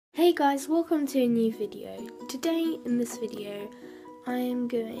Hey guys, welcome to a new video. Today in this video I am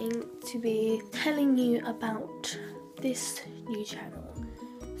going to be telling you about this new channel.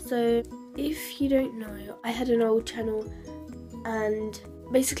 So if you don't know, I had an old channel and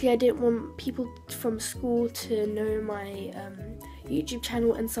basically I didn't want people from school to know my YouTube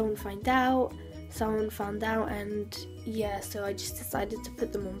channel and someone found out and yeah, so I just decided to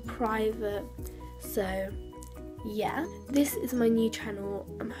put them on private. So yeah, this is my new channel.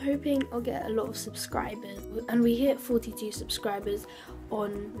 I'm hoping I'll get a lot of subscribers, and we hit 42 subscribers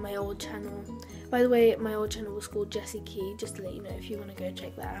on my old channel. By the way, my old channel was called Jessie Key, just to let you know if you want to go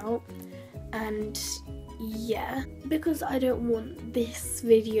check that out. And yeah, because I don't want this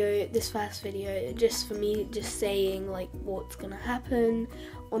first video just for me just saying like what's gonna happen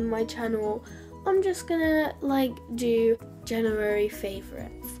on my channel, I'm just gonna like do January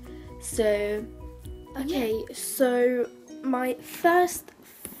favorites. So okay, so my first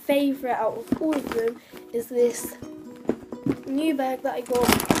favourite out of all of them is this new bag that I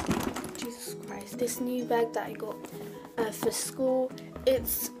got. Jesus Christ, this new bag that I got for school.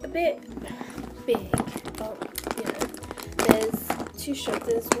 It's a bit big, but you know, there's two straps.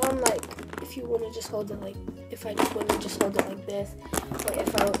 There's one like if you want to just hold it like, if I just want to just hold it like this, or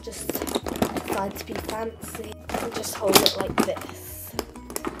if I just decide to be fancy and just hold it like this.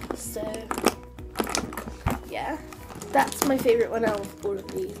 So yeah, that's my favourite one out of all of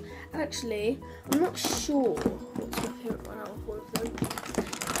these. Actually, I'm not sure what's my favourite one out of all of them.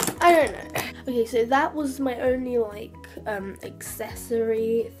 I don't know. Okay, so that was my only like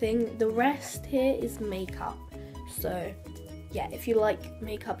accessory thing. The rest here is makeup. So yeah, if you like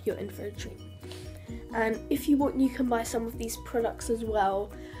makeup, you're in for a treat. And if you want, you can buy some of these products as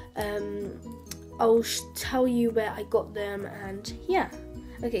well. I'll tell you where I got them, and yeah.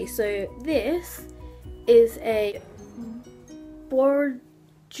 Okay, so this is a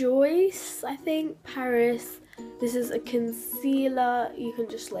Bourjois, I think, Paris. This is a concealer. You can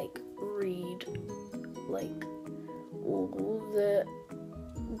just like read like all the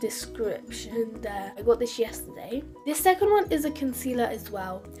description there. I got this yesterday. This second one is a concealer as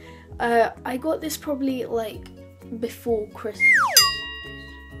well. I got this probably like before Christmas.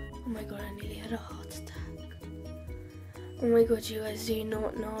 Oh my god, I nearly had a heart attack. Oh my god, you guys do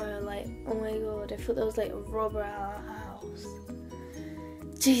not know, like, oh my god, I thought there was like a robber at our house.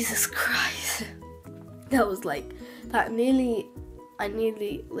 Jesus Christ. That was like, that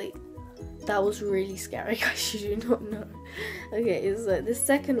was really scary, guys, you do not know. Okay, so the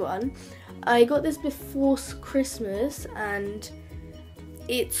second one, I got this before Christmas and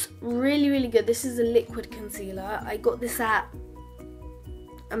it's really good. This is a liquid concealer. I got this at,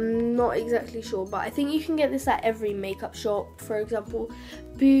 I'm not exactly sure, but I think you can get this at every makeup shop. For example,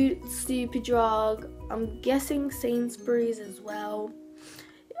 Boots, Superdrug, I'm guessing Sainsbury's as well.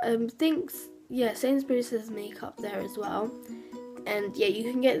 Yeah, Sainsbury's has makeup there as well. And yeah, you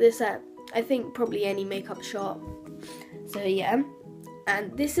can get this at, I think, probably any makeup shop. So yeah,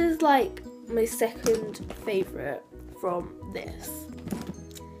 and this is like my second favourite from this.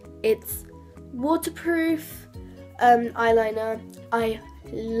 It's waterproof eyeliner. I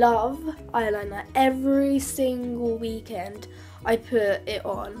love eyeliner. Every single weekend I put it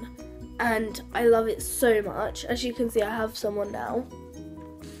on and I love it so much. As you can see, I have some on now.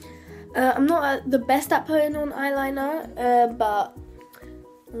 I'm not the best at putting on eyeliner,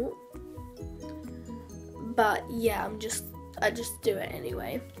 but yeah, I just do it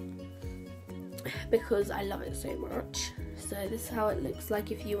anyway because I love it so much. So this is how it looks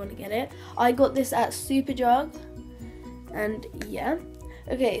like if you want to get it. I got this at Superdrug, and yeah.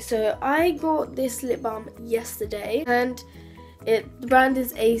 Okay, so I got this lip balm yesterday, and the brand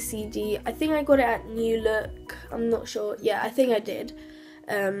is ACD. I think I got it at New Look. I'm not sure. Yeah, I think I did.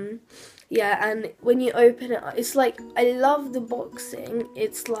 Yeah, and when you open it, it's like, I love the boxing.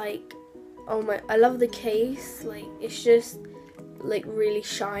 It's like, oh my, I love the case. Like, it's just like really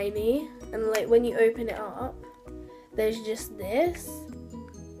shiny, and like when you open it up, there's just this,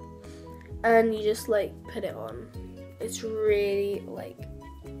 and you just like put it on. It's really like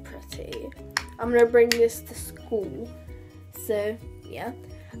pretty. I'm gonna bring this to school, so yeah.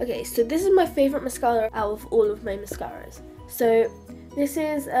 Okay, so this is my favorite mascara out of all of my mascaras. So this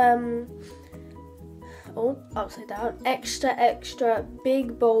is oh, upside down, extra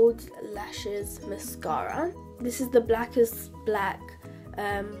big bold lashes mascara. This is the blackest black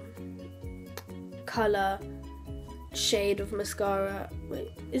color shade of mascara. Wait,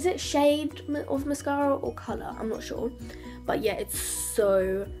 is it shade of mascara or color? I'm not sure, but yeah, it's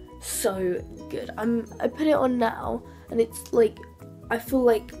so good. I put it on now, and it's like, I feel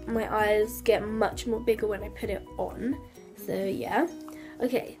like my eyes get much more bigger when I put it on. So yeah.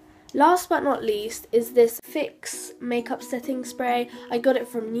 Okay, Last but not least is this Fix makeup setting spray. I got it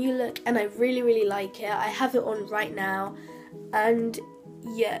from New Look and I really like it. I have it on right now, and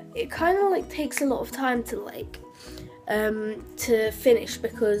yeah, it kind of like takes a lot of time to to finish,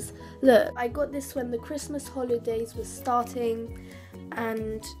 because look, I got this when the Christmas holidays was starting,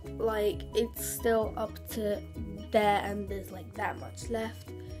 and like it's still up to there and there's like that much left.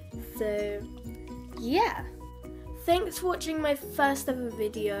 So yeah, thanks for watching my first ever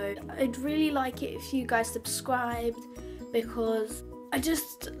video. I'd really like it if you guys subscribed, because I'd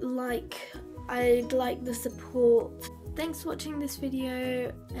like the support. Thanks for watching this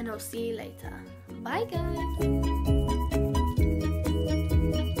video, and I'll see you later. Bye guys.